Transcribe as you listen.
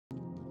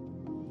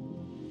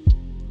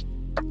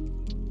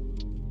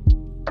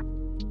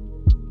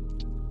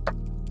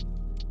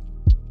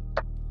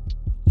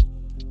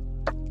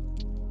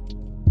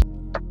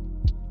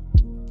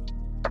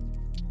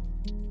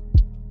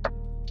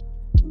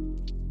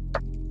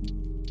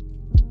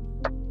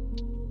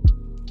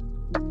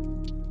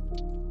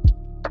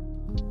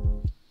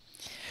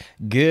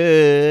Good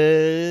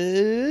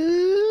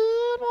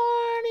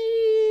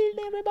morning,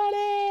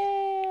 everybody.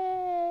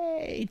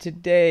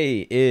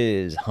 Today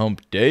is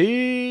Hump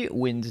Day,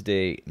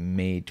 Wednesday,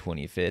 May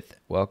 25th.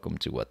 Welcome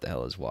to What the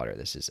Hell is Water?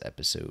 This is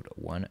episode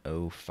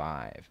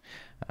 105.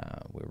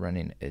 We're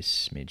running a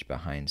smidge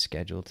behind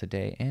schedule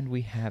today, and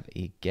we have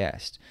a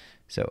guest.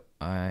 So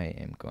I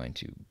am going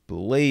to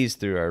blaze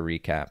through our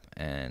recap,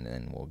 and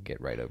then we'll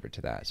get right over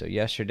to that. So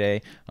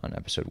yesterday on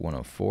episode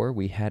 104,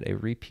 we had a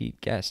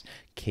repeat guest,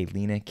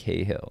 Kaylina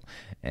Cahill,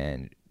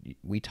 and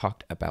we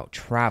talked about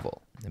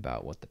travel,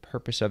 about what the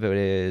purpose of it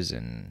is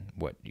and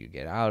what you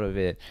get out of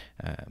it,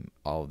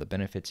 all of the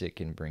benefits it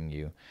can bring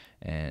you.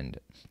 And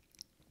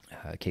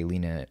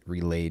Kaylina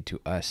relayed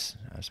to us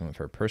some of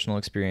her personal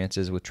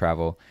experiences with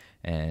travel,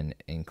 and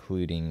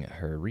including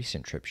her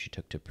recent trip she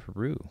took to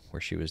Peru,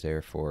 where she was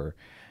there for,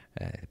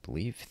 I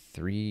believe,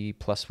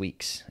 3+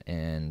 weeks.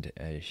 And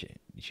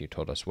she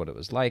told us what it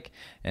was like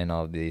and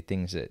all the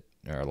things that,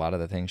 or a lot of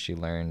the things she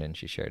learned, and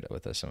she shared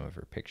with us some of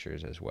her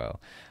pictures as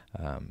well.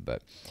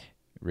 But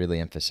really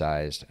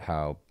emphasized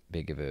how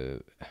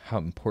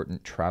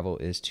important travel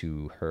is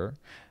to her.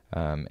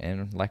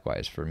 And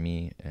likewise for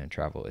me,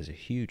 travel is a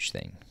huge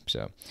thing.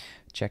 So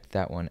check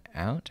that one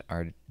out.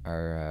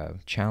 Our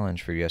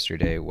challenge for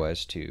yesterday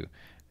was to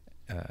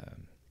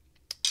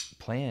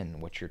plan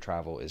what your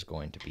travel is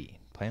going to be.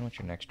 Plan what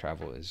your next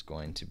travel is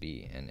going to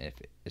be. And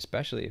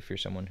especially if you're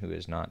someone who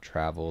has not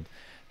traveled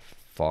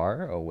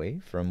far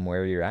away from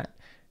where you're at,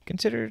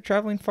 consider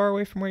traveling far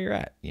away from where you're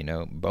at.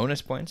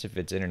 Bonus points if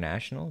it's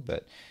international,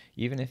 but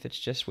even if it's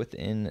just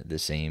within the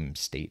same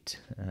state,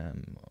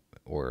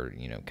 or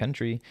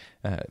country,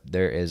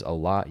 there is a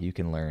lot you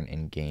can learn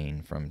and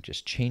gain from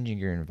just changing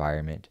your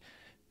environment,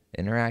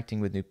 interacting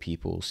with new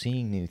people,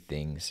 seeing new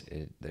things.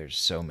 There's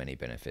so many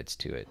benefits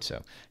to it.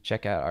 So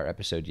check out our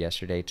episode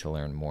yesterday to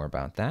learn more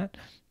about that.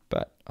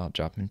 But I'll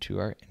drop into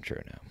our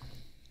intro now.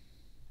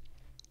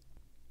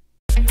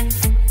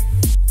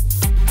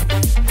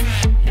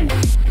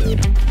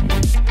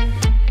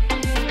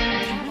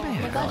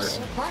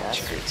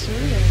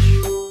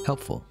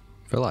 Helpful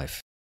for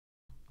life.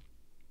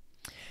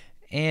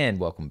 And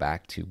welcome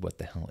back to What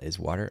the Hell is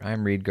Water?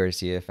 I'm Reed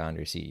Garcia,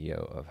 founder, CEO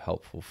of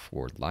Helpful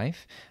for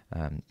Life.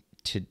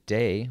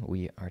 Today,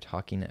 we are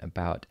talking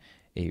about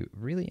a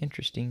really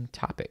interesting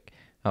topic.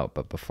 Oh,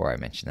 but before I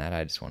mention that,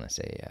 I just want to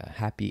say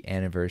happy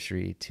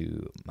anniversary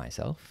to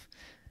myself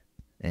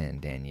and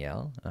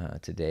Danielle.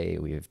 Today,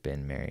 we have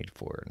been married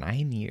for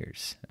 9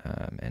 years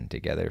and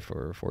together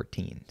for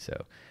 14.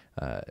 So,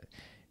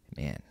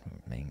 man,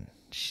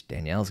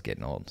 Danielle's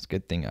getting old. It's a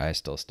good thing I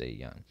still stay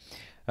young.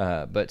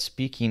 But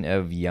speaking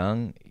of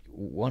young,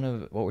 one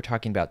of what we're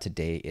talking about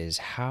today is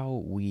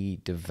how we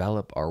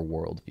develop our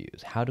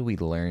worldviews. How do we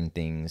learn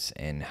things,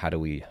 and how do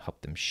we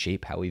help them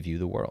shape how we view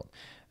the world?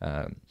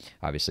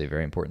 Obviously, a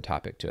very important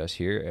topic to us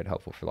here at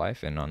Helpful for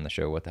Life and on the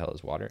show, What the Hell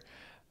is Water?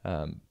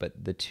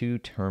 But the two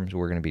terms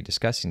we're going to be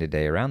discussing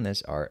today around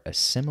this are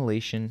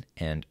assimilation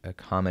and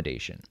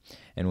accommodation.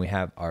 And we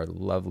have our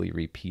lovely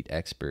repeat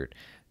expert,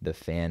 the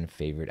fan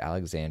favorite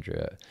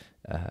Alexandra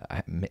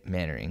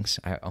Mannerings.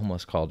 I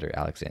almost called her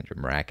Alexandra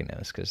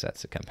Mannerings because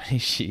that's the company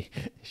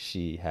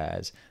she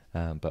has.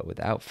 But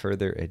without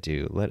further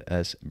ado, let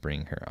us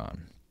bring her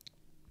on.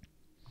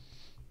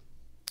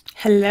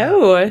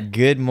 Hello.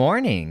 Good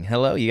morning.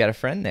 Hello. You got a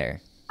friend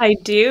there? I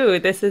do.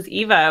 This is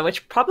Eva,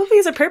 which probably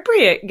is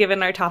appropriate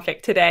given our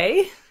topic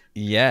today.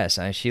 Yes,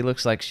 she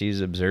looks like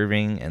she's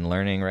observing and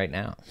learning right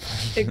now.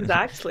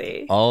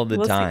 Exactly. All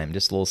the time. See.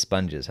 Just little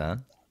sponges, huh?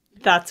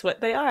 That's what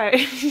they are.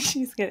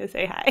 She's going to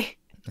say hi.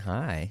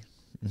 Hi.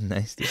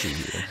 Nice to see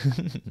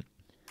you.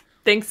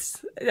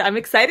 Thanks. I'm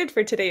excited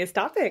for today's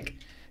topic.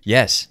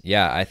 Yes.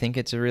 Yeah, I think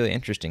it's a really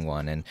interesting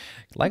one. And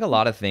like a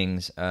lot of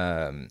things,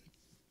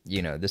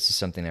 this is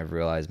something I've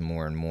realized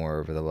more and more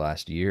over the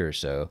last year or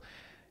so.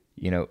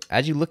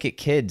 As you look at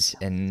kids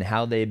and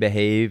how they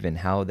behave and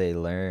how they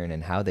learn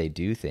and how they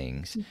do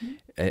things,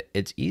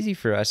 it's easy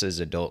for us as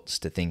adults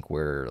to think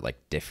we're like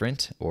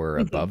different or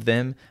above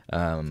them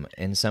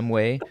in some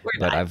way.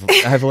 But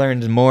I've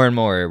learned more and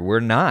more we're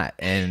not.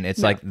 And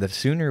it's like the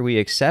sooner we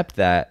accept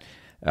that,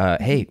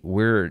 hey,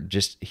 we're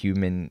just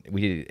human.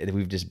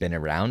 We've just been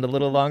around a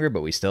little longer,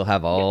 but we still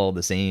have all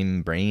the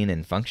same brain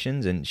and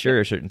functions. And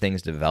sure, certain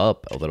things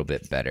develop a little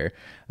bit better.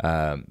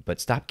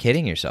 But stop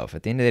kidding yourself.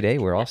 At the end of the day,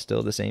 we're all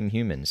still the same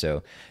human.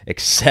 So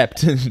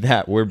accept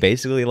that we're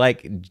basically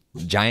like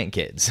giant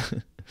kids.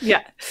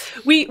 Yeah.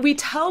 We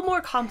tell more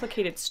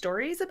complicated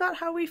stories about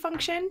how we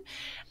function.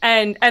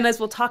 And as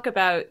we'll talk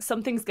about,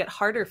 some things get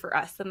harder for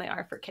us than they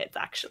are for kids,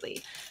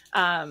 actually.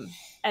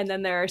 And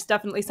then there's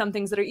definitely some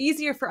things that are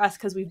easier for us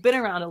because we've been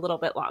around a little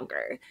bit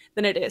longer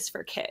than it is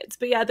for kids.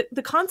 But yeah,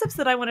 the concepts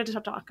that I wanted to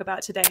talk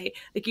about today,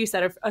 like you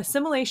said, are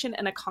assimilation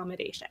and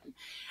accommodation.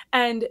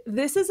 And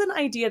this is an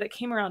idea that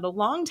came around a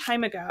long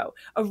time ago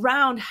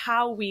around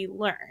how we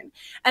learn.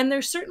 And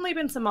there's certainly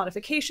been some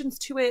modifications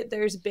to it.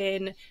 There's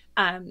been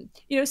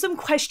some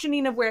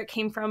questioning of where it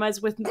came from,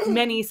 as with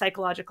many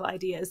psychological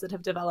ideas that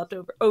have developed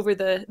over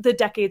the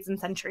decades and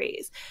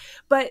centuries.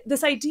 But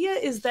this idea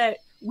is that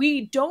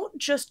we don't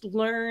just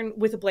learn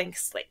with a blank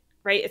slate,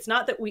 right? It's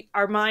not that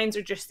our minds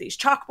are just these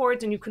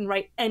chalkboards and you can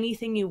write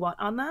anything you want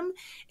on them.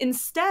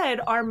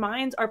 Instead, our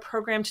minds are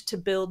programmed to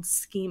build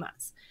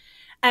schemas.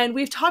 And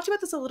we've talked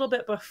about this a little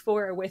bit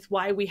before with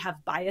why we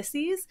have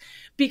biases,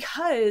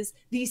 because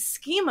these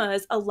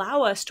schemas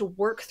allow us to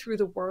work through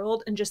the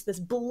world in just this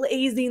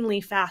blazingly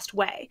fast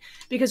way.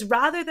 Because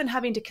rather than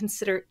having to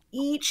consider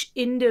each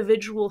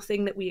individual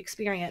thing that we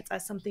experience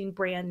as something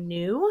brand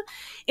new,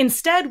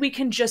 instead we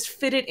can just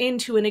fit it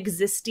into an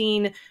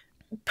existing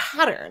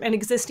pattern, an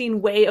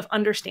existing way of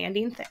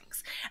understanding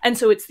things. And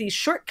so it's these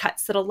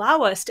shortcuts that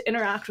allow us to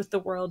interact with the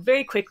world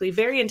very quickly,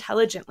 very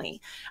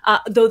intelligently,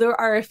 though there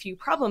are a few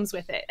problems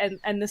with it.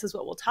 And this is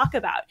what we'll talk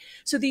about.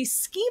 So these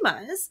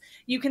schemas,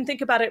 you can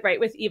think about it right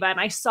with Eva, and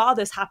I saw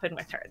this happen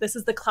with her. This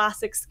is the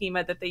classic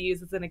schema that they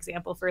use as an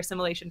example for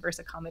assimilation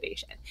versus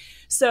accommodation.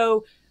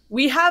 So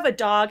we have a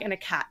dog and a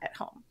cat at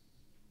home.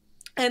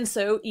 And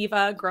so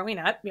Eva, growing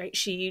up, right,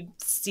 she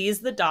sees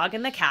the dog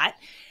and the cat,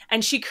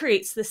 and she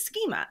creates this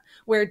schema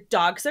where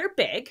dogs are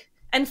big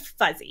and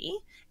fuzzy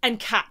and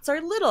cats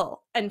are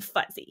little and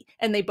fuzzy,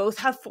 and they both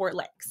have 4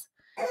 legs.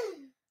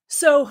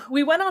 So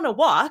we went on a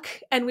walk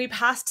and we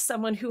passed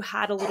someone who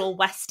had a little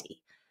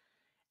Westie,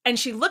 and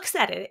she looks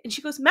at it and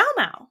she goes, "Meow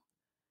meow."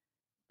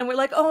 And we're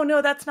like, "Oh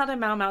no, that's not a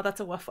meow meow, that's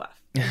a woof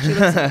woof." And she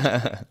looks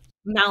at it,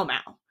 meow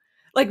meow.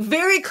 Like,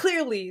 very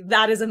clearly,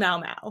 that is a meow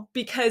meow,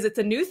 because it's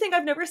a new thing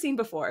I've never seen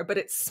before, but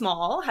it's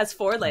small, has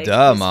 4 legs.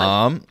 Duh,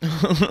 Mom.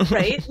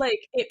 Right?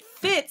 Like, it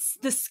fits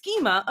the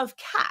schema of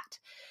cat.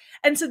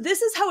 And so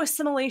this is how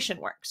assimilation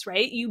works,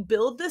 right? You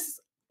build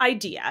this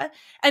idea,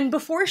 and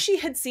before she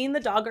had seen the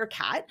dog or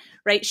cat,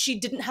 right, she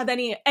didn't have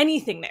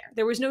anything there.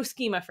 There was no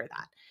schema for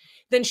that.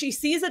 Then she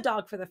sees a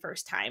dog for the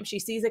first time. She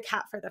sees a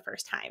cat for the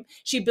first time.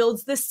 She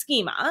builds this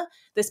schema,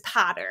 this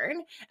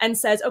pattern, and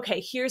says, okay,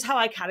 here's how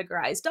I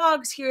categorize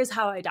dogs. Here's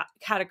how I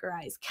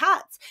categorize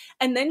cats.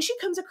 And then she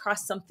comes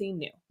across something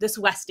new, this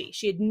Westie.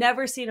 She had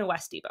never seen a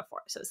Westie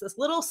before. So it's this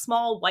little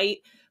small white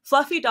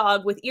fluffy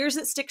dog with ears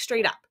that stick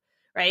straight up,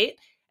 right?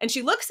 And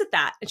she looks at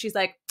that and she's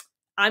like,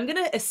 I'm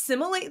going to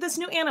assimilate this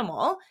new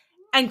animal.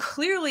 And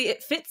clearly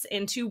it fits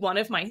into one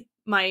of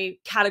my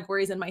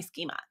categories in my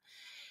schema.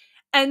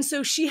 And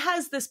so she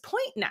has this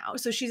point now.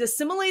 So she's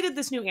assimilated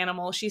this new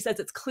animal. She says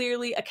it's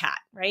clearly a cat,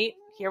 right?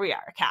 Here we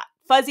are, a cat.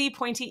 Fuzzy,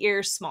 pointy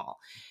ears, small.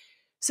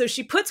 So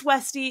she puts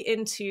Westie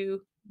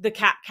into the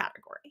cat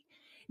category.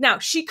 Now,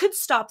 she could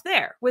stop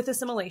there with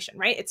assimilation,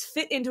 right? It's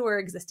fit into her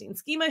existing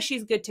schema.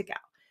 She's good to go.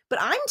 But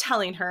I'm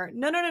telling her,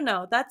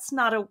 no. That's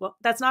not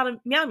a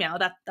meow meow.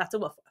 That's a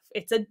woof woof.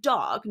 It's a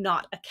dog,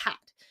 not a cat.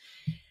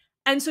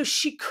 And so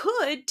she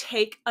could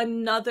take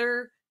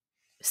another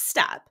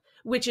step,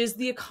 which is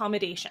the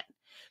accommodation.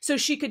 So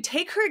she could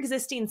take her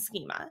existing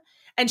schema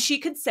and she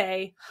could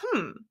say,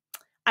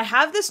 I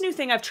have this new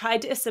thing I've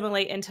tried to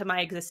assimilate into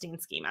my existing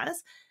schemas,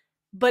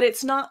 but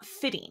it's not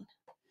fitting.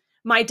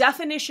 My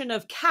definition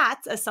of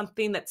cats as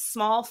something that's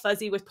small,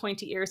 fuzzy with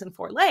pointy ears and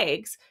 4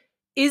 legs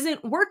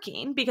isn't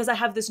working because I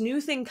have this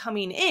new thing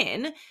coming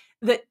in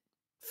that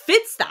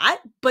fits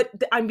that, but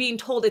I'm being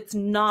told it's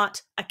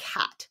not a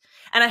cat.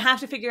 And I have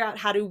to figure out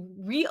how to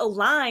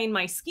realign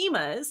my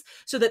schemas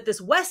so that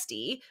this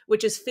Westie,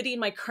 which is fitting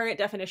my current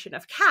definition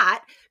of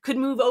cat, could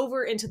move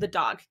over into the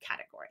dog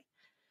category.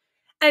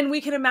 And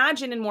we can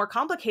imagine in more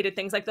complicated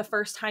things, like the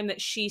first time that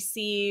she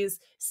sees,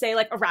 say,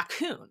 like a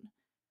raccoon.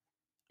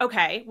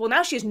 Okay, well,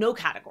 now she has no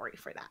category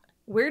for that.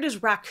 Where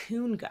does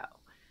raccoon go?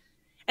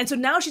 And so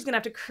now she's going to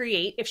have to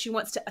create, if she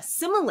wants to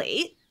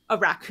assimilate a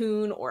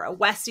raccoon or a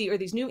Westie or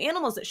these new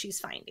animals that she's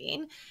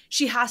finding,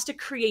 she has to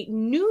create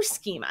new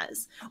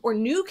schemas or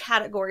new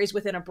categories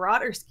within a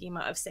broader schema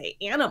of, say,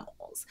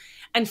 animals,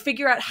 and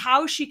figure out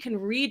how she can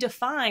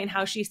redefine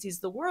how she sees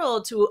the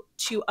world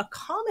to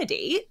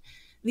accommodate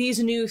these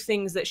new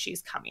things that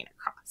she's coming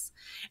across.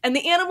 And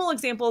the animal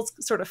examples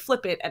sort of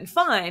flip it and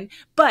fun,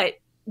 but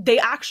they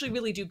actually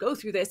really do go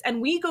through this.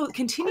 And we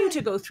continue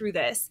to go through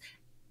this.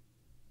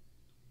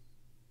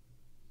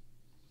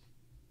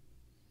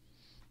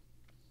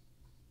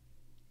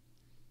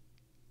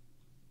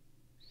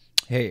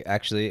 Hey,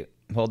 actually,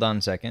 hold on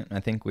a second.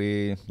 I think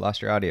we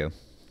lost your audio.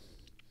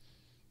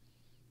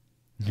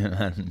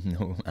 I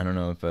don't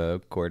know if a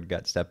cord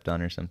got stepped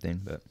on or something,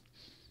 but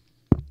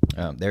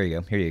there you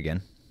go. Hear you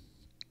again.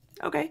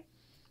 Okay.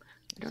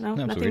 I don't know.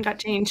 No, nothing got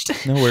changed.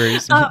 No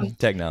worries.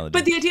 Technology.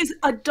 But the idea is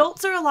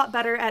adults are a lot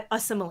better at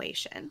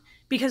assimilation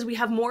because we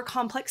have more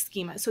complex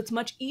schemas. So it's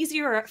much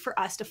easier for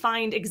us to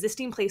find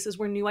existing places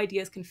where new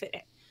ideas can fit in,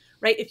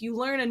 right? If you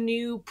learn a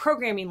new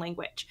programming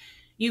language,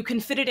 you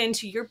can fit it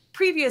into your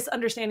previous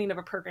understanding of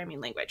a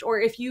programming language. Or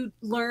if you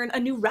learn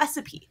a new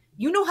recipe,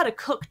 you know how to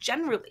cook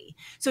generally.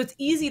 So it's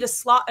easy to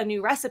slot a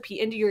new recipe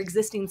into your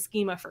existing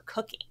schema for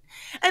cooking.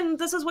 And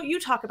this is what you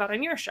talk about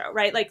on your show,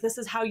 right? Like this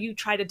is how you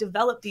try to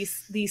develop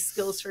these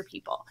skills for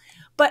people.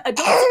 But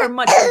adults are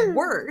much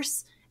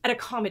worse at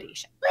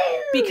accommodation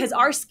because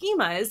our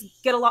schemas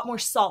get a lot more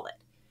solid.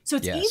 So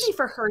it's easy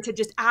for her to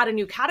just add a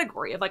new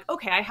category of like,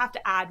 okay, I have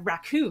to add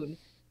raccoon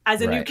as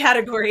a new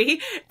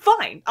category.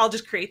 Fine, I'll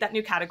just create that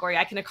new category.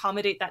 I can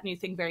accommodate that new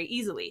thing very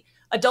easily.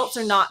 Adults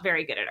are not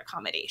very good at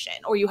accommodation,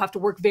 or you have to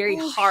work very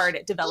hard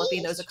at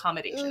developing those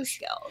accommodation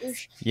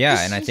skills.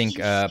 Yeah, and I think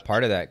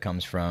part of that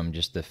comes from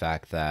just the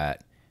fact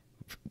that,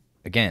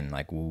 again,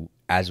 like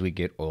as we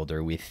get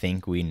older, we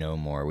think we know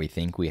more. We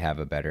think we have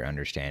a better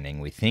understanding.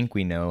 We think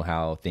we know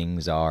how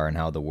things are and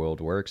how the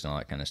world works and all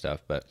that kind of stuff.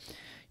 But,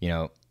 you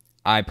know,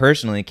 I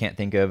personally can't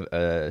think of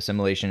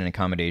assimilation and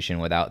accommodation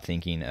without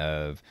thinking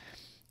of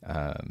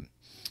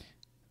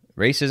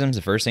racism is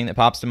the first thing that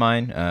pops to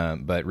mind,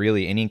 but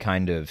really any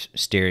kind of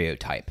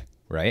stereotype,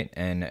 right?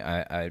 And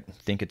I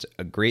think it's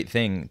a great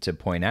thing to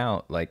point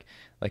out, like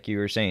you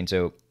were saying.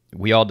 So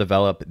we all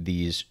develop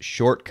these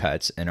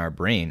shortcuts in our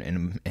brain.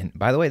 And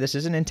by the way, this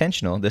isn't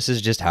intentional. This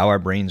is just how our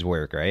brains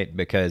work, right?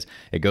 Because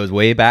it goes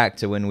way back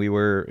to when we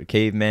were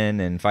cavemen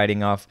and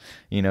fighting off,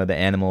 you know, the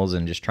animals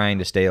and just trying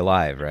to stay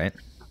alive, right?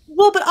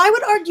 Well, but I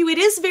would argue it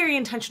is very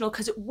intentional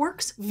because it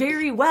works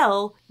very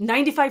well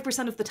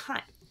 95% of the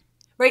time,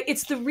 right?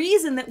 It's the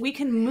reason that we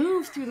can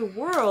move through the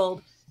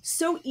world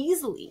so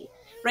easily,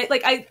 right?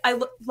 Like I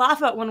laugh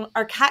about when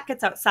our cat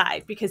gets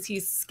outside because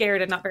he's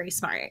scared and not very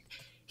smart.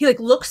 He like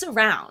looks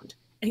around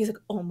and he's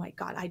like, oh my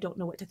God, I don't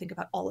know what to think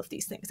about all of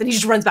these things. And he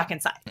just runs back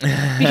inside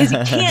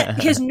because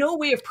he has no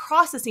way of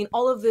processing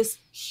all of this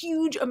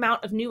huge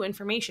amount of new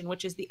information,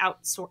 which is the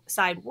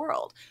outside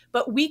world.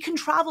 But we can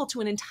travel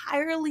to an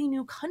entirely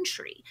new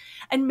country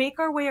and make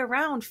our way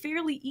around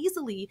fairly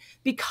easily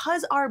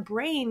because our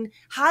brain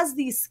has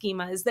these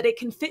schemas that it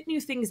can fit new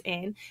things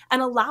in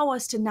and allow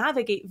us to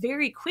navigate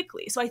very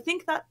quickly. So I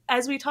think that,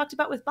 as we talked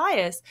about with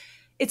bias,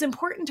 it's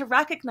important to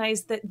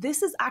recognize that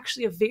this is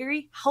actually a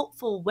very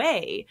helpful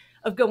way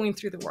of going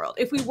through the world.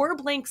 If we were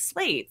blank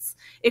slates,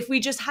 if we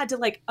just had to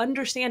like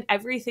understand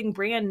everything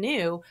brand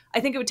new,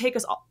 I think it would take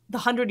us the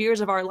 100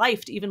 years of our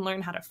life to even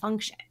learn how to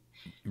function.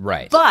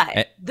 Right.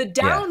 But the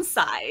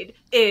downside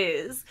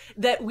is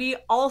that we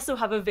also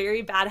have a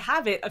very bad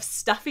habit of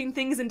stuffing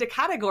things into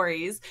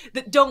categories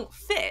that don't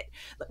fit,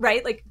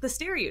 right? Like the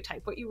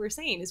stereotype, what you were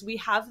saying is we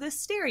have this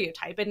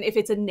stereotype. And if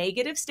it's a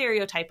negative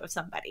stereotype of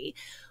somebody,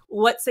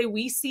 let's say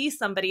we see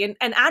somebody, and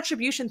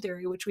attribution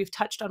theory, which we've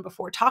touched on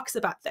before, talks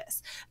about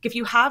this. If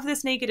you have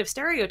this negative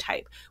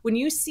stereotype, when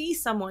you see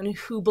someone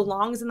who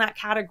belongs in that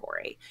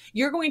category,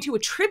 you're going to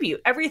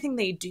attribute everything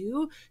they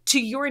do to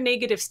your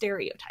negative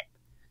stereotype.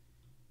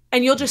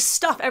 And you'll just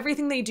stuff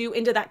everything they do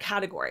into that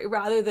category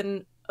rather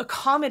than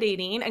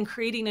accommodating and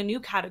creating a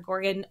new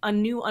category and a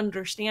new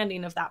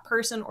understanding of that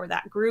person or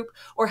that group,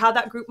 or how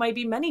that group might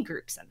be many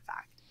groups, in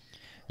fact.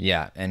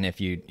 Yeah, and if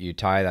you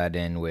tie that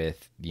in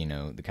with, you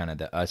know, the kind of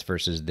the us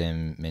versus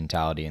them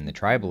mentality and the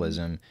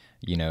tribalism,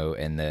 you know,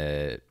 and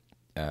the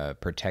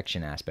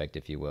protection aspect,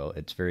 if you will,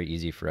 it's very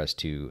easy for us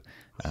to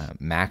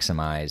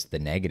maximize the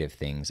negative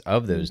things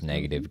of those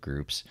negative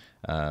groups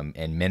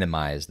and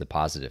minimize the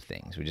positive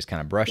things. We just kind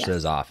of brush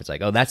those off. It's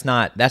like, oh, that's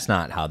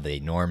not how they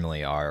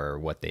normally are or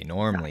what they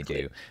normally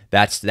do.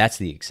 That's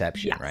the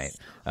exception, right?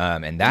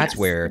 And that's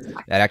where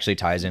that actually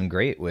ties in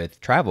great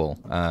with travel,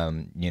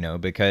 you know,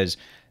 because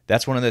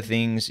that's one of the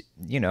things,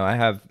 you know, I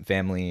have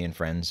family and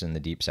friends in the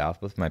Deep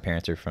South. Both my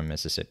parents are from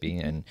Mississippi,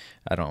 and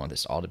I don't want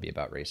this all to be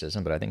about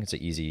racism, but I think it's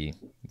an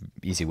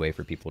easy way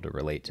for people to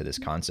relate to this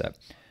concept.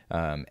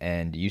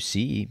 And you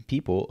see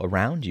people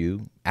around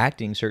you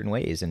acting certain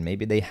ways, and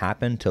maybe they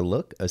happen to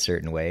look a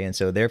certain way. And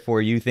so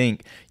therefore you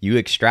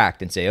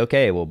extract and say,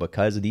 okay, well,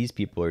 because these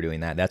people are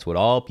doing that, that's what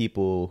all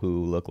people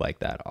who look like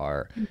that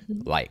are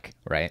like,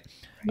 right?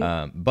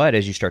 But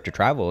as you start to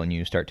travel and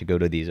you start to go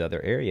to these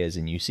other areas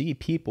and you see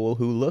people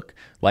who look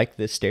like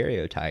this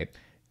stereotype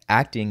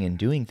acting and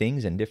doing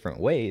things in different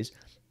ways,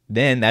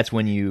 then that's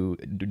when you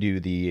do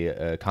the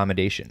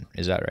accommodation.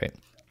 Is that right?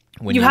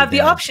 When you have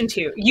the option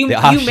to. You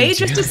may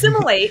just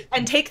assimilate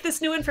and take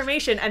this new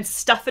information and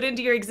stuff it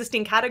into your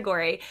existing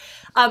category.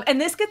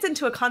 And this gets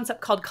into a concept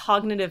called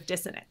cognitive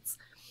dissonance.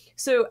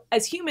 So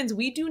as humans,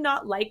 we do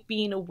not like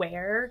being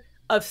aware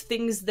of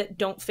things that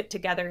don't fit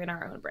together in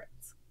our own brains.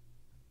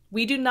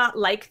 We do not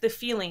like the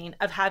feeling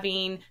of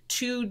having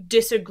two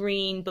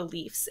disagreeing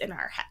beliefs in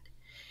our head.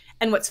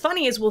 And what's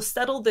funny is we'll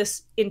settle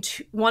this in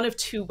one of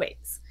two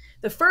ways.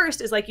 The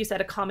first is, like you said,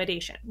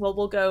 accommodation. Well,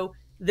 we'll go,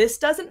 this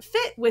doesn't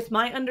fit with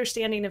my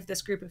understanding of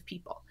this group of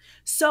people.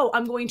 So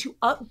I'm going to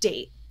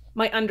update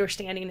my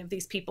understanding of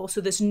these people so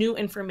this new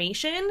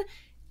information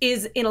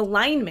is in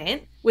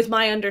alignment with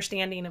my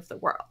understanding of the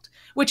world,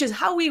 which is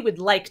how we would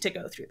like to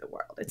go through the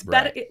world. It's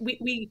better.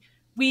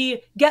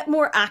 we get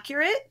more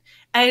accurate.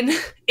 And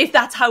if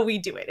that's how we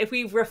do it, if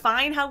we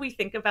refine how we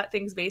think about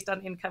things based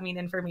on incoming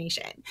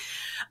information.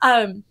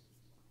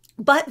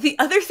 But the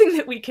other thing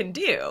that we can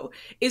do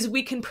is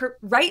we can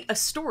write a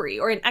story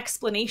or an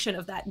explanation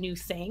of that new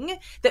thing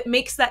that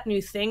makes that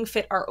new thing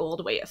fit our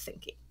old way of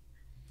thinking.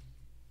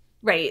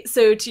 Right.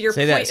 So to your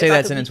point, say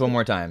that sentence one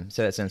more time.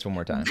 Say that sentence one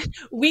more time.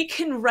 We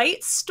can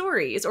write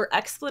stories or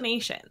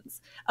explanations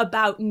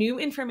about new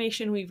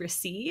information we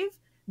receive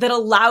that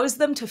allows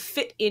them to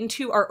fit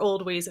into our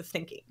old ways of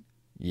thinking.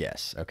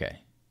 Yes. Okay.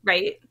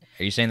 Right.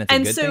 Are you saying that's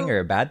a good thing or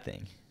a bad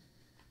thing?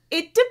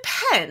 It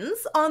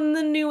depends on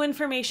the new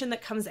information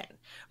that comes in,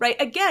 right?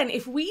 Again,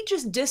 if we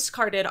just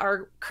discarded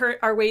our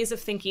ways of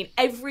thinking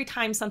every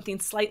time something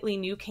slightly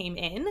new came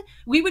in,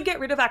 we would get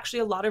rid of actually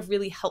a lot of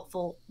really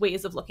helpful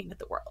ways of looking at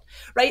the world,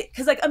 right?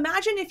 Because like,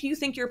 imagine if you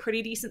think you're a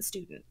pretty decent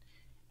student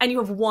and you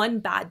have one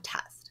bad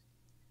test.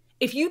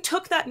 If you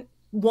took that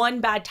one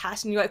bad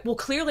test and you're like, well,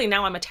 clearly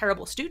now I'm a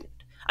terrible student.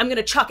 I'm going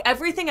to chuck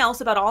everything else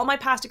about all my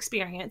past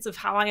experience of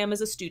how I am as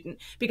a student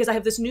because I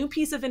have this new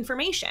piece of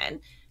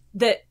information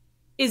that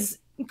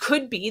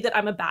could be that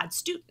I'm a bad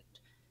student,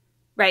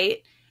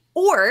 right?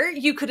 Or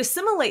you could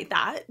assimilate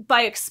that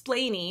by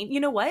explaining, you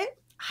know what?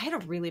 I had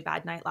a really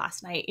bad night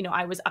last night. You know,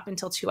 I was up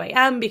until 2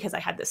 a.m. because I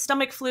had this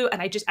stomach flu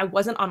and I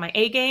wasn't on my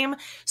A game.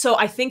 So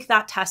I think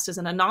that test is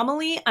an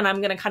anomaly and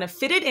I'm going to kind of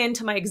fit it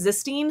into my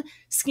existing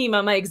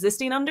schema, my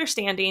existing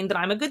understanding that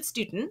I'm a good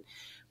student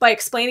by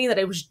explaining that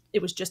it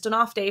was just an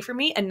off day for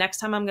me and next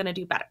time I'm going to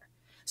do better.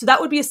 So that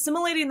would be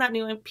assimilating that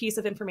new piece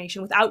of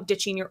information without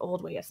ditching your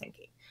old way of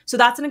thinking. So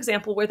that's an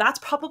example where that's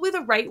probably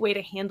the right way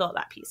to handle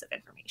that piece of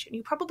information.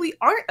 You probably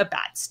aren't a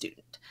bad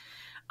student.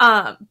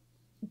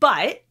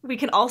 But we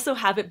can also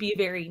have it be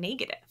very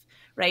negative,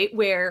 right?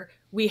 Where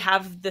we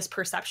have this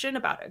perception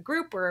about a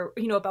group or,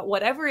 you know, about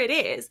whatever it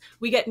is,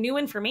 we get new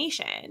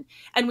information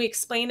and we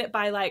explain it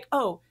by like,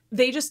 oh,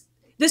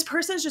 this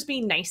person's just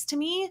being nice to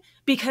me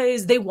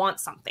because they want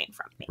something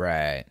from me.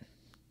 Right.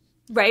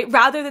 Right?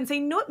 Rather than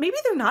saying, no, maybe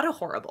they're not a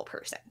horrible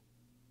person.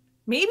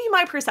 Maybe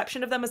my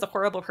perception of them as a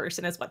horrible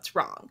person is what's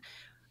wrong.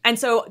 And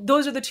so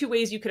those are the two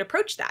ways you could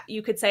approach that.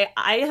 You could say,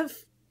 I have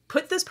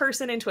put this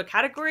person into a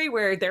category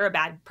where they're a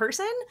bad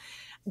person.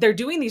 They're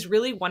doing these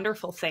really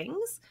wonderful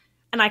things.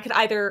 And I could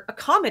either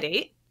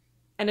accommodate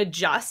and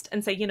adjust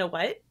and say, you know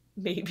what?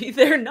 Maybe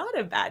they're not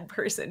a bad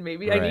person.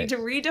 Maybe I need to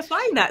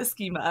redefine that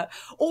schema.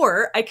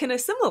 Or I can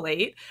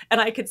assimilate and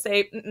I could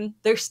say,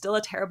 they're still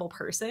a terrible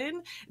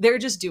person. They're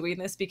just doing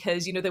this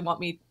because, you know, they want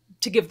me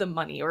to give them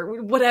money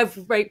or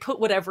whatever, right? Put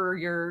whatever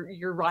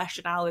your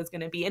rationale is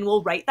going to be. And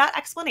we'll write that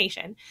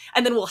explanation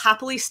and then we'll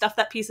happily stuff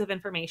that piece of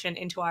information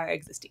into our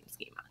existing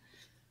schema.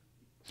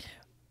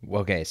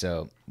 Okay,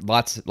 so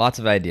lots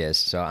of ideas.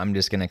 So I'm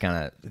just gonna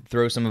kind of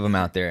throw some of them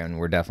out there, and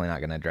we're definitely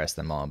not gonna address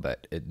them all.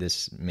 But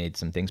this made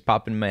some things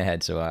pop in my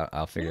head, so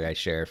I'll figure I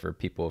share for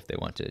people if they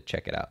want to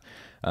check it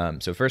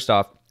out. So first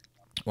off,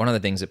 one of the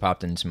things that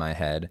popped into my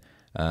head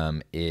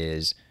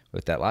is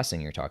with that last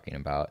thing you're talking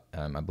about.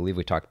 I believe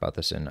we talked about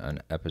this in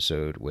an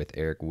episode with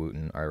Eric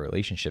Wooten, our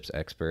relationships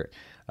expert,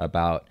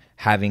 about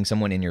having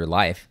someone in your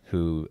life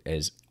who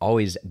is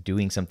always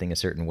doing something a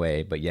certain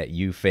way, but yet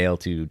you fail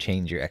to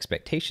change your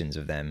expectations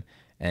of them.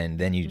 And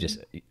then you just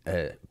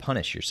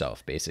punish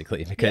yourself,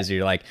 basically, because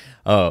you're like,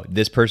 oh,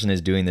 this person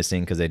is doing this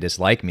thing because they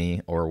dislike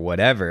me or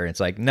whatever. It's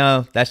like,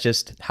 no, that's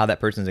just how that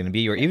person's going to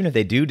be. Or even if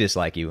they do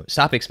dislike you,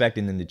 stop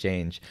expecting them to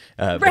change.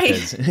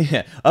 Because,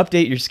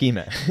 update your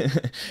schema.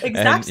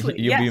 Exactly. And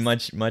you'll be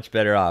much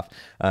better off.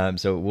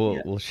 So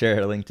we'll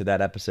share a link to that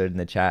episode in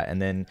the chat.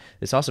 And then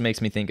this also makes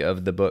me think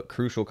of the book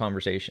Crucial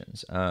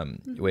Conversations,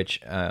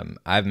 which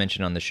I've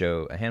mentioned on the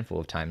show a handful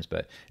of times,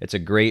 but it's a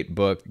great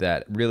book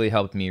that really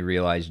helped me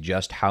realize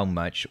just how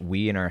much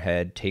we in our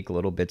head take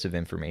little bits of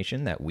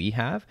information that we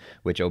have,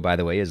 which, oh, by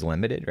the way, is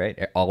limited,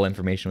 right? All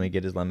information we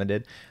get is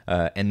limited.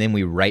 And then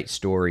we write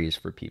stories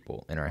for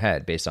people in our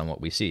head based on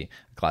what we see.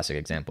 A classic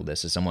example of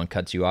this is someone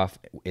cuts you off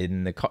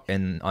in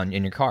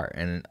your car.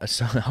 And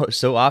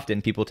so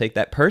often people take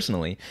that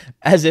personally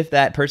as if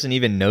that person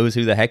even knows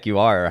who the heck you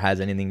are or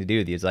has anything to do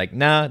with you. It's like,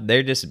 nah,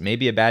 they're just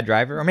maybe a bad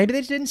driver, or maybe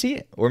they just didn't see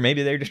it, or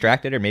maybe they're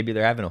distracted, or maybe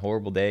they're having a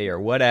horrible day or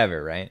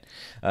whatever, right?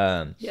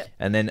 And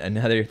then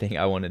another thing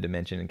I wanted to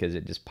mention, because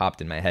it just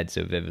popped in my head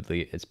so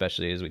vividly,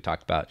 especially as we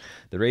talked about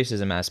the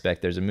racism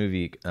aspect. There's a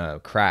movie,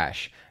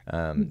 Crash.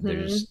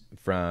 There's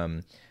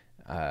from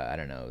I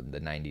don't know, the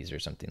 90s or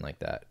something like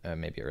that,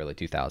 maybe early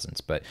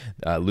 2000s. But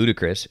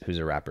Ludacris, who's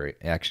a rapper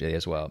actually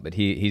as well, but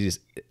he's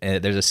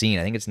there's a scene,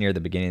 I think it's near the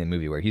beginning of the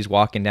movie, where he's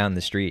walking down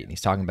the street and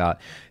he's talking about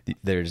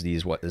there's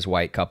this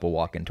white couple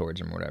walking towards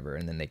him or whatever,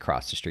 and then they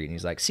cross the street and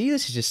he's like, see,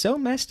 this is just so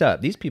messed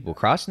up. These people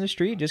crossing the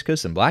street just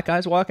because some black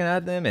guys walking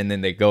at them, and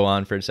then they go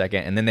on for a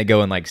second and then they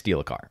go and like steal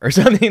a car or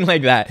something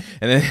like that.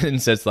 And then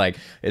so it's like,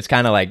 it's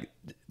kind of like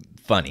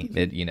funny,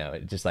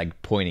 just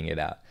like pointing it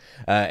out.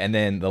 And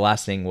then the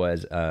last thing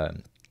was,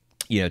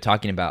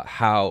 talking about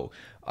how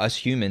us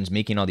humans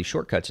making all these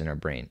shortcuts in our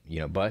brain,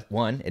 but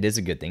one, it is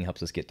a good thing,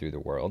 helps us get through the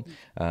world.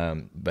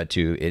 But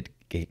two,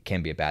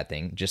 can be a bad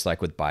thing. Just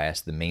like with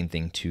bias, the main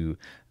thing to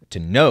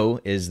know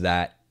is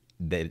that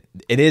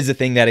it is a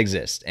thing that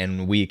exists,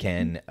 and we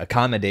can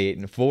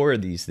accommodate for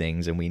these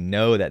things, and we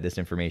know that this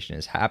information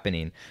is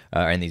happening,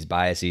 and these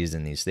biases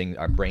and these things,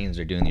 our brains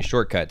are doing these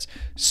shortcuts,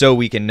 so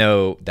we can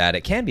know that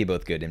it can be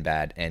both good and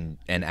bad, and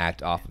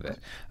act off of it.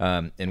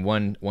 And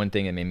one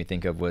thing it made me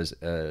think of was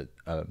a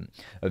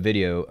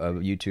video of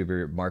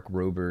YouTuber Mark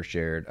Rober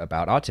shared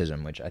about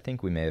autism, which I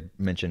think we may have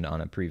mentioned on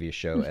a previous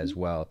show as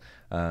well.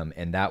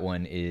 And that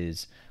one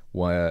is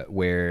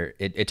where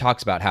it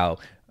talks about how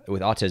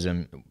with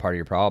autism, part of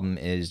your problem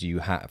is you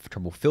have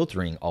trouble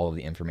filtering all of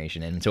the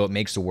information. And so it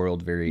makes the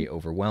world very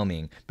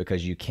overwhelming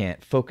because you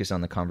can't focus on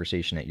the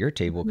conversation at your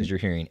table because you're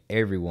hearing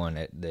everyone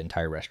at the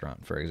entire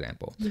restaurant, for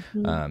example.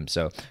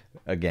 So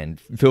again,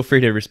 feel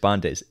free to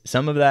respond to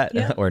some of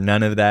that or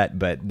none of that.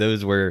 But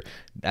those were,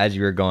 as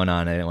you were going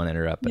on, I didn't want to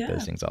interrupt, but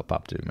those things all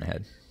popped into my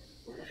head.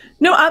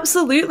 No,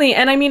 absolutely.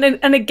 And I mean,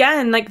 and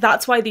again, like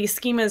that's why these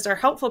schemas are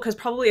helpful, because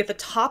probably at the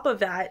top of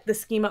that, the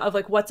schema of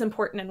like what's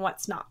important and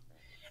what's not.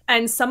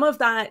 And some of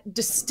that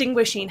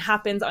distinguishing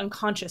happens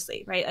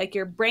unconsciously, right? Like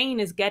your brain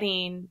is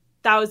getting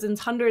thousands,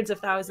 hundreds of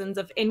thousands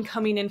of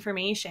incoming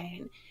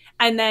information.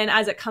 And then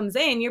as it comes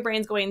in, your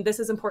brain's going, this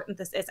is important,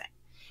 this isn't.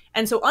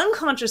 And so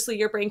unconsciously,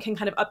 your brain can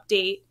kind of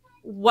update,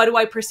 what do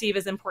I perceive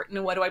as important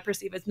and what do I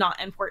perceive as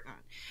not important?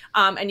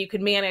 And you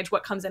can manage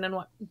what comes in and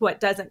what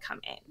doesn't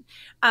come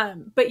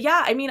in. But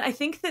yeah, I mean, I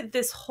think that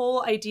this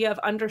whole idea of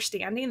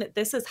understanding that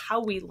this is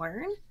how we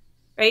learn,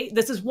 right?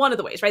 This is one of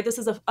the ways, right? This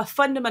is a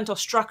fundamental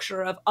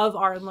structure of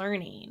our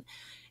learning,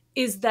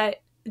 is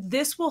that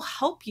this will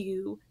help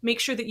you make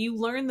sure that you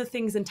learn the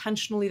things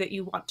intentionally that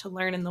you want to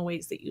learn in the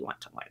ways that you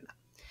want to learn them.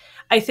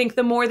 I think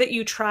the more that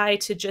you try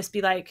to just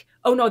be like,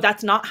 oh no,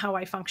 that's not how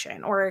I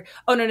function, or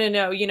oh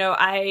no, you know,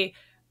 I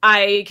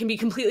can be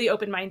completely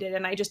open-minded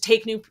and I just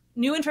take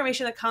new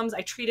information that comes,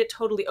 I treat it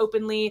totally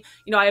openly.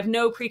 You know, I have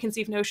no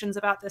preconceived notions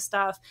about this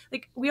stuff.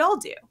 Like we all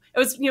do. It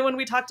was, you know, when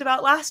we talked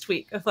about last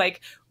week of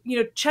like, you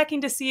know,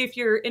 checking to see if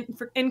your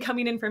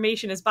incoming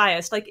information is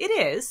biased. Like it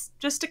is,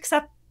 just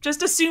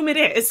assume it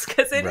is,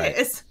 because it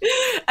is.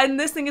 And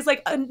this thing is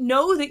like,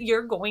 know that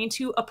you're going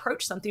to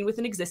approach something with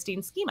an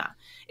existing schema.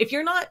 If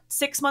you're not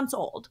 6 months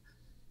old,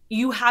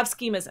 you have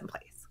schemas in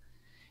place.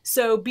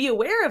 So be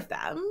aware of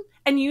them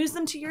and use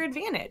them to your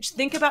advantage.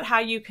 Think about how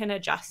you can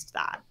adjust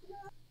that.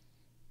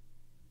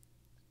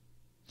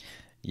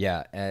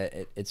 Yeah,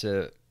 it's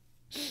a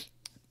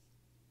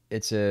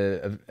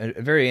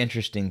very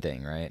interesting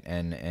thing, right?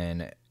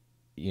 And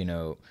you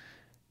know,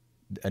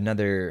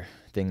 another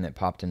thing that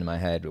popped into my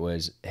head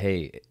was,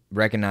 hey,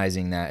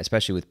 recognizing that,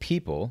 especially with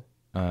people,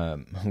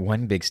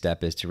 one big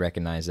step is to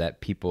recognize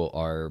that people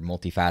are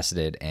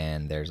multifaceted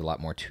and there's a lot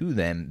more to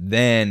them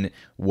than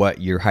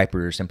what you're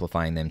hyper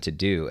simplifying them to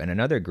do. And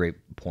another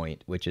great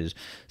point, which is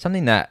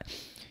something that,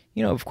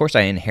 you know, of course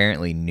I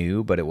inherently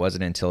knew, but it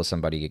wasn't until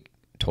somebody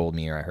told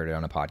me or I heard it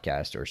on a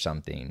podcast or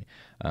something.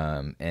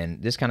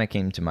 And this kind of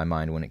came to my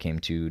mind when it came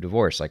to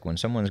divorce. Like when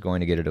someone's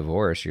going to get a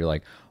divorce, you're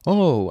like,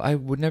 oh, I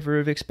would never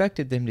have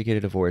expected them to get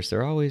a divorce.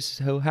 They're always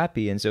so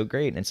happy and so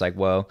great. And it's like,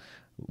 well,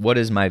 what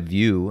is my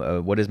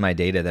view? What is my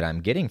data that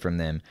I'm getting from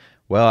them?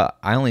 Well,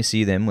 I only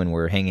see them when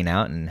we're hanging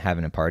out and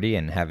having a party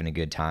and having a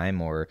good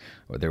time, or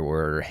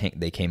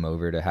they came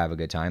over to have a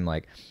good time.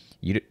 Like,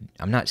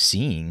 I'm not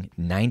seeing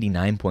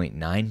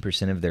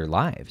 99.9% of their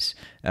lives,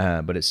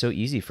 but it's so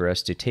easy for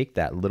us to take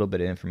that little bit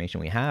of information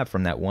we have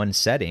from that one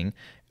setting.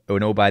 Oh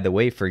no, by the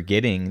way,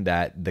 forgetting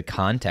that the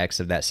context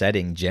of that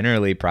setting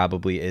generally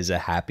probably is a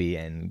happy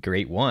and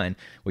great one.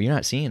 Well, you're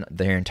not seeing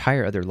their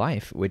entire other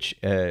life, which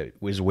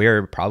was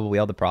where probably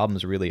all the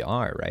problems really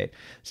are, right?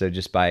 So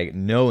just by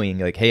knowing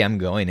like, hey, I'm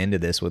going into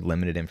this with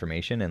limited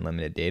information and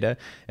limited data.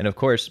 And of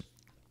course,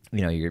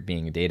 you know, you're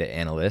being a data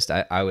analyst,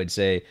 I would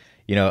say,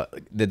 you know,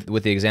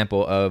 with the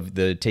example of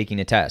the taking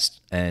a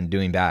test and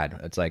doing bad,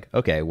 it's like,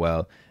 okay,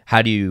 well,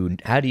 how do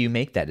you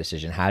make that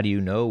decision? How do you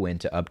know when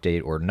to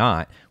update or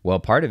not? Well,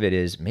 part of it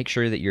is make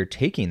sure that you're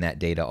taking that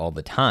data all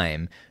the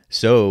time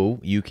so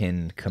you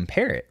can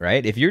compare it,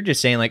 right? If you're just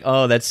saying like,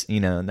 oh, that's,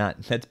 you know,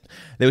 that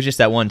was just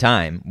that one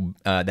time,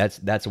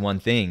 that's one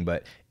thing.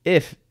 But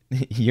if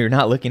you're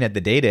not looking at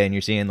the data and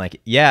you're seeing like,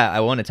 yeah, I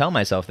want to tell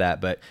myself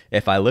that, but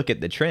if I look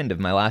at the trend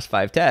of my last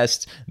 5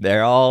 tests,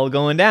 they're all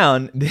going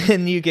down,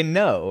 then you can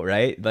know,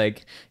 right?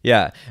 Like,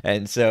 yeah.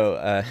 And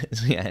so,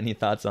 yeah, any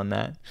thoughts on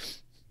that?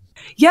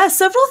 Yeah,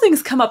 several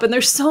things come up, and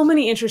there's so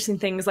many interesting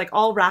things like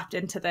all wrapped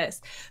into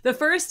this. The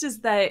first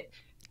is that,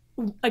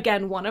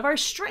 again, one of our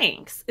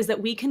strengths is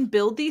that we can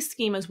build these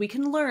schemas, we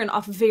can learn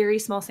off very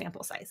small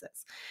sample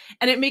sizes.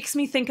 And it makes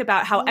me think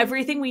about how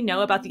everything we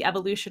know about the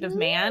evolution of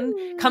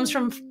man comes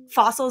from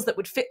fossils that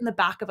would fit in the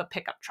back of a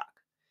pickup truck.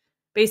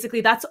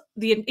 Basically,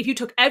 if you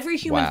took every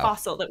human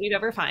fossil that we'd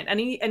ever find,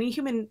 any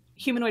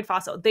humanoid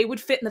fossil, they would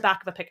fit in the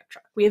back of a pickup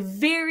truck. We have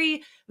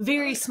very,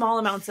 very small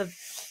amounts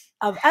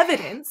of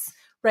evidence,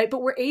 right?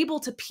 But we're able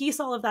to piece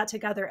all of that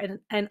together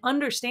and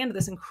understand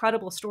this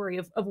incredible story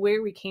of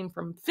where we came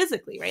from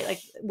physically, right?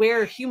 Like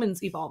where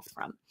humans evolved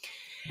from.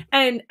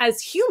 And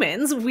as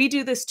humans, we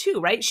do this too,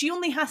 right? She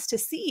only had to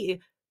see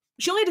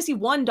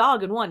one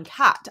dog and one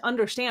cat to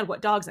understand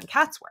what dogs and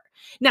cats were.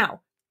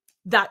 Now,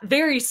 that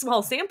very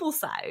small sample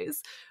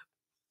size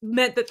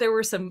meant that there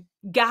were some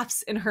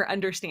gaps in her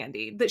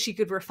understanding that she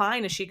could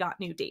refine as she got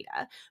new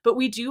data. But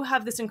we do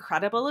have this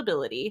incredible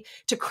ability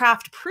to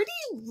craft pretty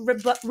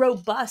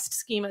robust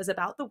schemas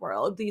about the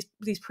world,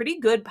 these pretty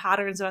good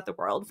patterns about the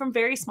world from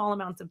very small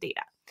amounts of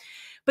data.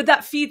 But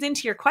that feeds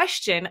into your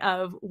question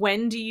of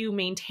when do you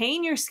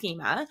maintain your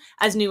schema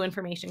as new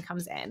information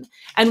comes in?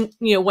 And,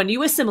 when do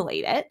you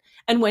assimilate it?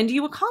 And when do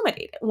you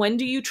accommodate it? When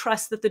do you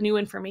trust that the new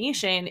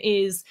information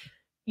is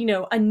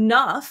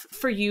enough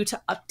for you to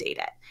update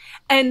it?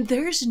 And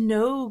there's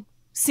no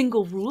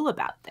single rule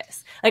about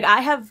this. Like,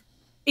 I have,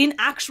 in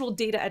actual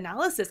data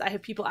analysis, I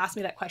have people ask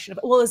me that question of,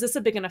 well, is this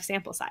a big enough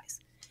sample size?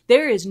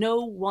 There is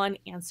no one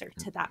answer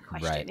to that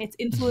question. Right. It's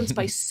influenced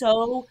by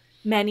so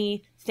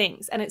many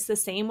things. And it's the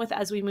same with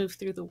as we move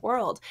through the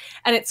world.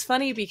 And it's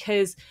funny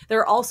because there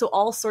are also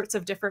all sorts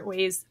of different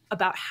ways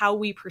about how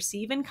we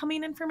perceive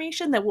incoming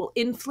information that will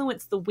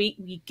influence the weight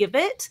we give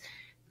it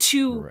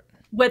to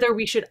whether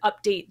we should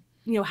update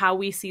how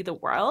we see the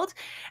world.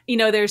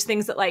 There's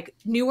things that, like,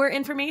 newer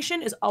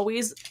information is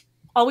always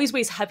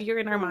weighs heavier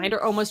in our mind,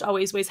 or almost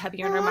always weighs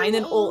heavier in our mind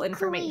than old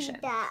information.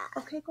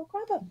 Okay, go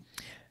grab them.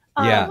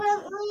 Yeah.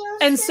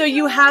 And so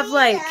you have,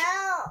 like,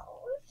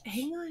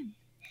 hang on.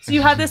 So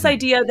you have this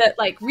idea that,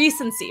 like,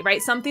 recency,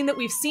 right? Something that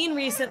we've seen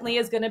recently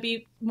is going to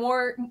be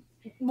more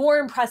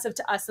impressive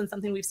to us than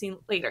something we've seen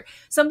later.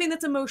 Something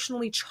that's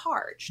emotionally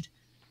charged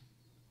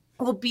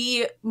will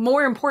be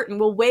more important,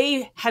 will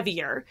weigh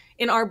heavier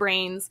in our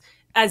brains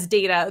as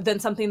data than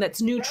something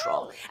that's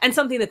neutral. And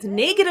something that's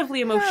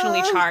negatively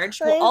emotionally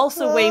charged will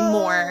also weigh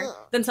more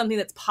than something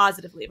that's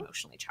positively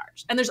emotionally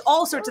charged. And there's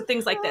all sorts of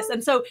things like this.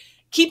 And so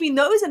keeping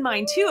those in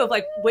mind too, of,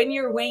 like, when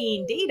you're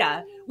weighing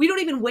data, we don't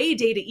even weigh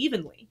data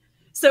evenly.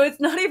 So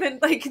it's not even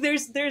like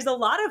there's a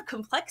lot of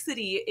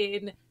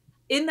complexity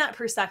in that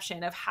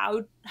perception of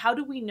how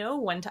do we know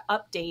when to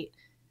update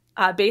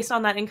based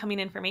on that incoming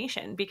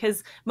information,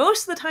 because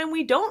most of the time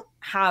we don't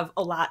have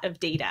a lot of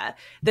data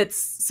that's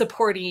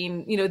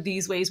supporting,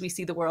 these ways we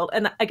see the world.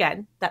 And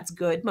again, that's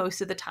good most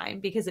of the time,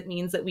 because it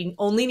means that we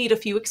only need a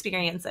few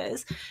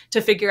experiences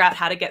to figure out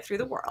how to get through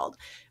the world.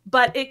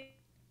 But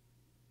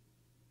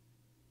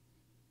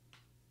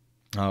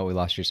Oh, we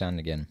lost your sound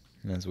again.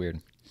 That's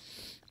weird.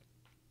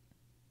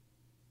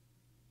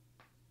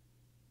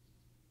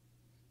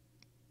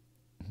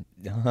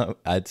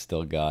 It's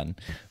still gone,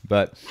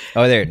 but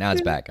there, now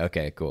it's back.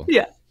 Okay, cool.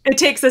 Yeah, it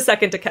takes a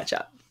second to catch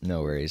up.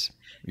 No worries.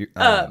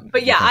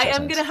 But yeah, I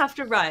am gonna have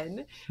to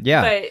run.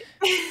 Yeah.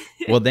 But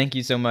well, thank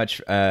you so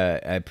much. I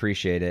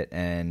appreciate it,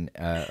 and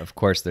of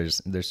course,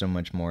 there's so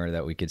much more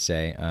that we could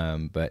say.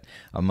 But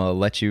I'm gonna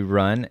let you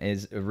run.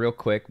 Is real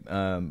quick.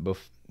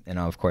 And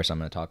of course, I'm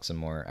gonna talk some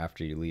more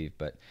after you leave.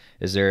 But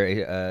is there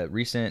a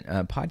recent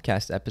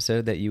podcast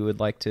episode that you would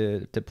like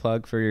to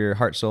plug for your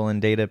Heart, Soul,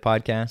 and Data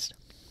podcast?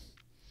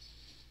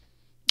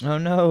 Oh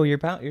no, your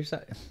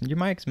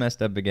mic's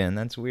messed up again.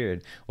 That's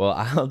weird. Well,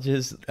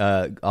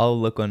 I'll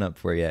look one up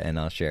for you and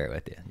I'll share it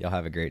with you. Y'all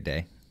have a great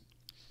day.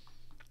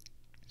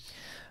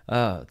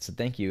 So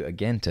thank you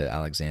again to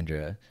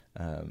Alexandra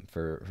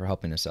for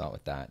helping us out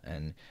with that.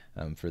 And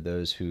for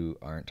those who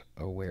aren't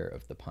aware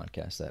of the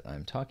podcast that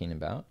I'm talking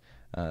about,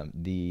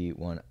 the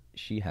one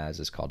she has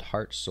is called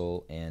Heart,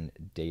 Soul, and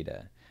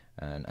Data.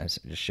 And I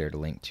just shared a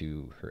link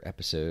to her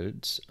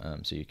episodes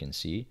so you can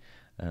see.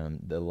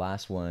 The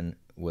last one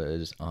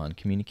was on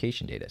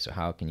communication data. So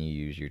how can you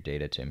use your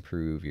data to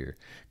improve your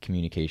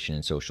communication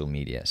in social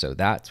media? So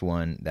that's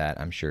one that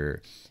I'm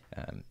sure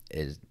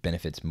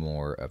benefits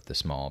more of the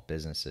small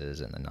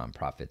businesses and the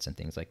nonprofits and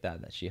things like that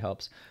she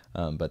helps.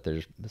 But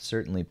there's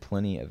certainly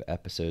plenty of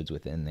episodes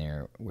within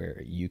there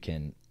where you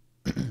can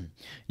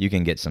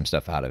get some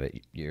stuff out of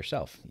it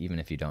yourself, even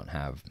if you don't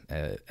have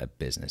a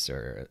business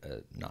or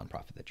a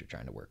nonprofit that you're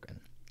trying to work in.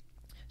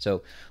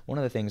 So one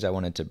of the things I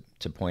wanted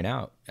to point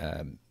out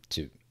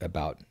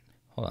about,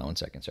 hold on one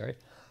second, sorry.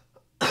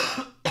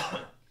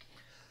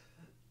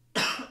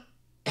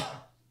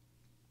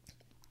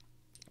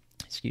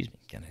 Excuse me,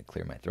 gonna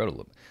clear my throat a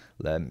little bit.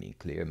 Let me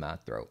clear my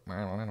throat.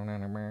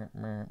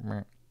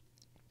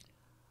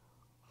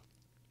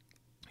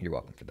 You're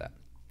welcome for that.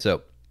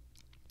 So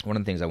one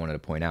of the things I wanted to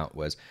point out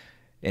was,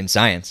 in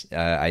science,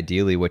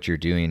 ideally what you're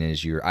doing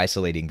is you're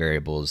isolating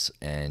variables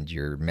and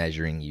you're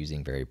measuring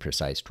using very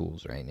precise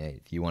tools, right?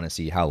 If you want to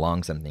see how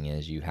long something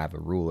is, you have a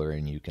ruler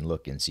and you can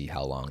look and see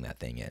how long that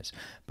thing is.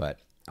 But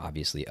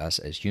obviously us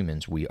as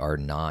humans, we're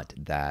not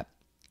that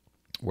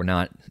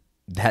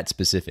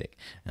specific.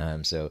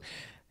 So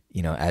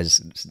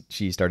as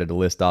she started to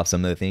list off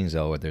some of the things,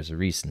 there's a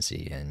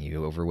recency and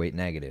you overweight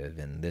negative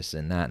and this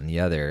and that and the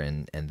other.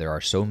 And there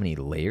are so many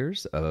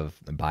layers of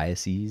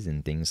biases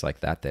and things like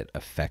that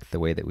affect the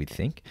way that we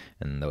think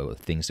and the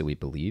things that we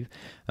believe,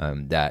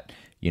 that,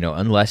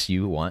 unless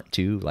you want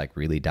to like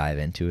really dive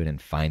into it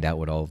and find out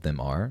what all of them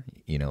are,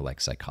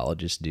 like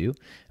psychologists do,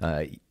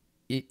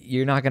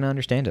 you're not going to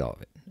understand all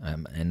of it.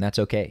 And that's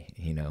okay.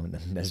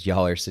 As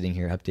y'all are sitting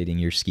here updating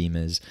your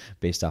schemas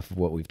based off of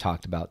what we've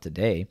talked about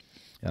today,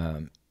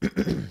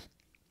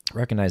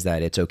 recognize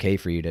that it's okay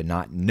for you to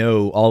not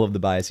know all of the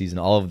biases and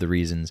all of the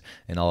reasons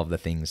and all of the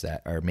things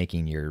that are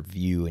making your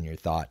view and your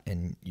thought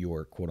and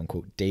your quote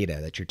unquote data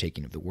that you're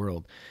taking of the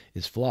world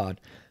is flawed.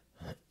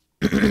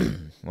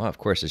 Well, of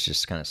course, it's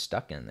just kind of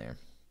stuck in there.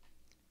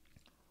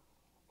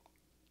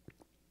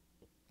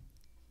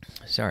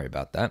 Sorry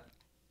about that.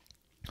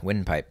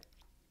 Windpipe.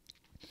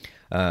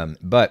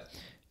 But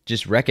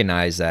just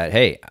recognize that,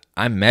 hey,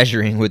 I'm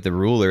measuring with the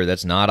ruler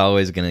that's not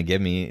always going to give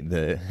me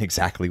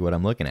exactly what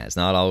I'm looking at. It's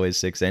not always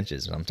 6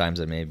 inches. Sometimes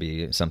it may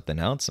be something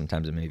else.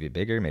 Sometimes it may be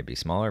bigger, maybe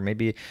smaller.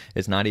 Maybe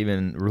it's not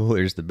even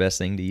ruler's the best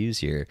thing to use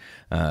here.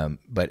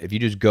 But if you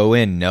just go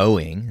in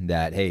knowing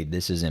that, hey,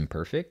 this is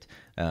imperfect,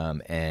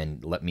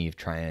 and let me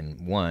try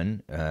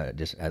and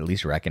just at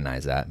least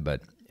recognize that,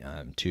 but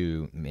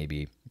two,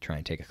 maybe try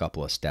and take a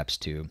couple of steps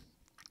to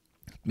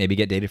maybe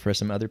get data for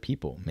some other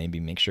people. Maybe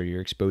make sure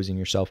you're exposing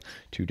yourself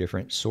to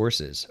different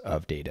sources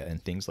of data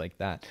and things like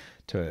that,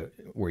 to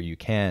where you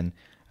can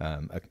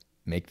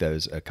make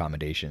those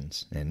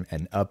accommodations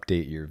and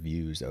update your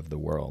views of the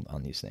world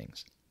on these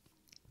things.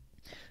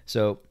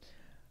 So,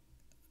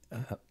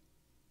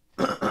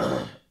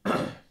 man,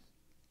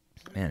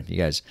 if you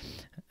guys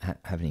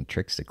have any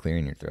tricks to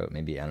clearing your throat,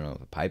 maybe, I don't know,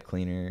 a pipe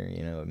cleaner,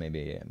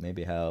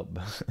 maybe help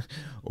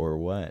or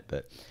what,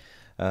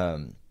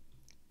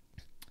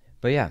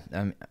 but yeah,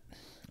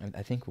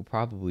 I think we'll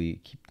probably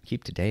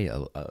keep today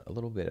a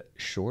little bit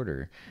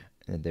shorter.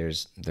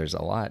 There's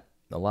a lot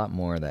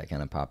more that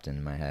kind of popped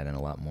into my head, and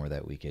a lot more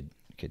that we could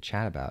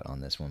chat about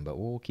on this one. But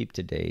we'll keep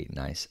today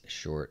nice,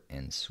 short,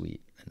 and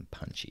sweet, and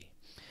punchy.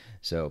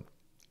 So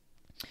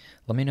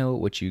let me know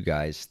what you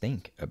guys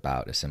think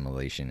about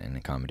assimilation and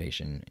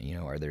accommodation.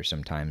 Are there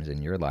some times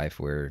in your life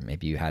where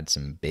maybe you had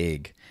some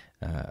big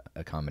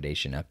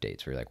accommodation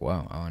updates where you're like,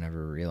 wow, I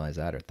never realized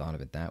that or thought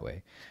of it that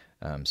way?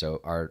 So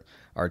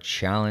our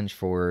challenge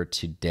for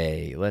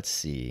today, let's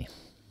see.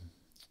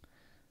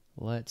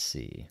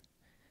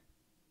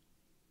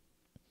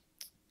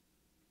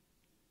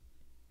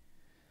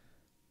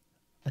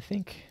 I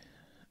think,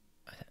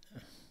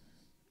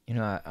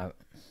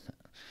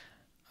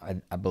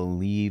 I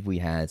believe we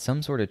had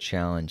some sort of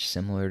challenge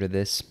similar to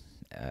this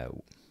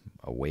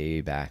a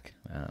way back,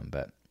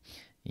 but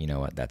you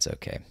know what? That's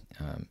okay.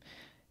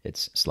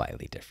 It's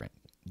slightly different.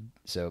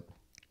 So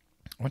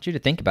I want you to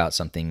think about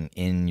something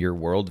in your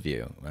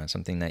worldview,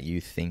 something that you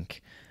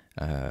think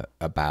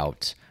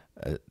about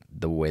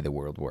the way the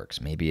world works.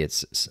 Maybe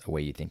it's a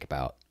way you think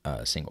about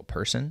a single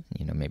person.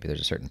 Maybe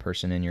there's a certain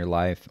person in your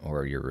life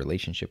or your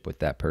relationship with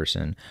that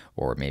person,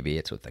 or maybe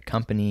it's with a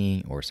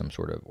company or some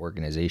sort of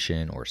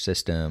organization or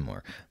system,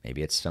 or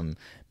maybe it's some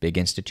big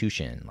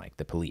institution like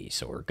the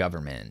police or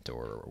government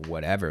or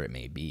whatever it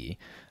may be.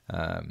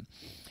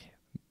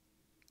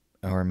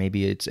 Or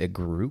maybe it's a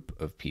group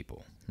of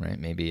people, right?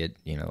 Maybe it,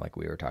 like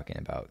we were talking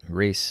about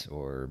race,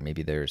 or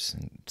maybe there's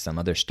some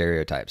other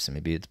stereotypes.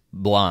 Maybe it's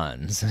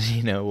blondes,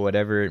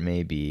 whatever it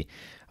may be.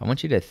 I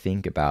want you to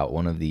think about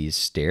one of these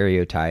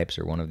stereotypes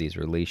or one of these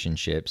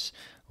relationships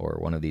or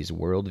one of these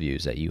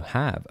worldviews that you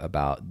have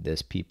about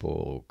this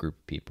people, group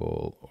of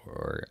people,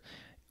 or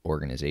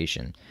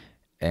organization.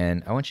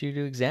 And I want you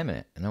to examine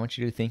it. And I want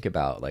you to think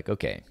about, like,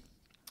 okay,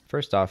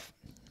 first off,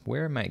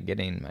 where am I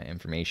getting my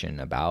information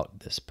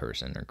about this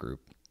person or group?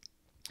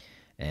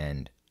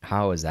 And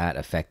how is that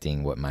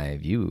affecting what my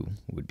view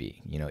would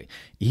be?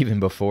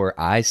 Even before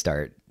I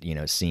start,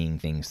 seeing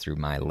things through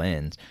my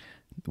lens,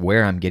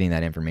 where I'm getting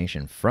that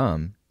information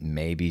from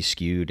may be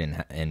skewed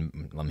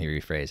and let me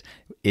rephrase,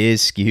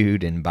 is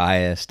skewed and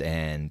biased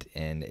and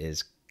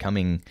is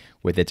coming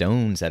with its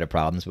own set of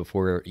problems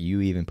before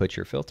you even put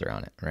your filter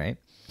on it, right?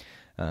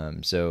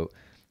 So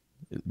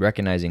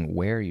recognizing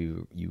where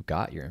you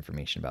got your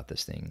information about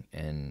this thing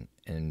and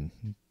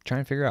try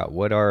and figure out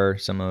what are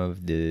some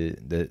of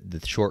the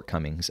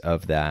shortcomings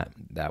of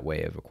that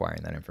way of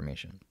acquiring that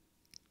information.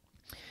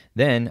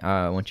 Then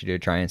I want you to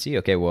try and see,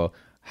 okay, well,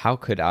 how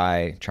could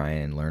I try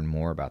and learn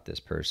more about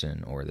this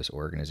person or this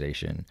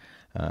organization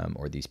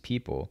or these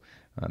people?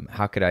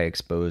 How could I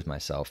expose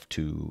myself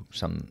to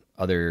some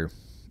other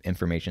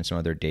information, some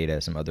other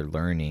data, some other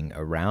learning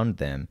around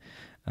them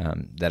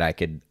that I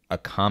could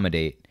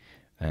accommodate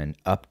and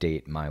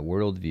update my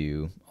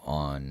worldview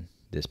on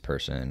this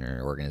person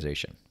or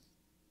organization?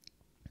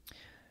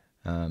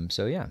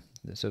 So yeah,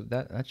 so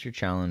that's your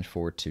challenge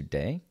for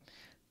today.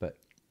 But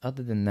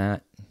other than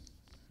that,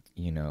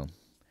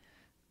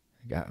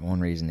 I got one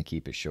reason to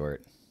keep it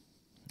short.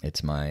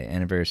 It's my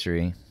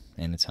anniversary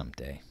and it's hump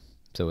day.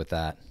 So with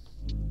that,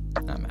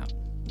 I'm out.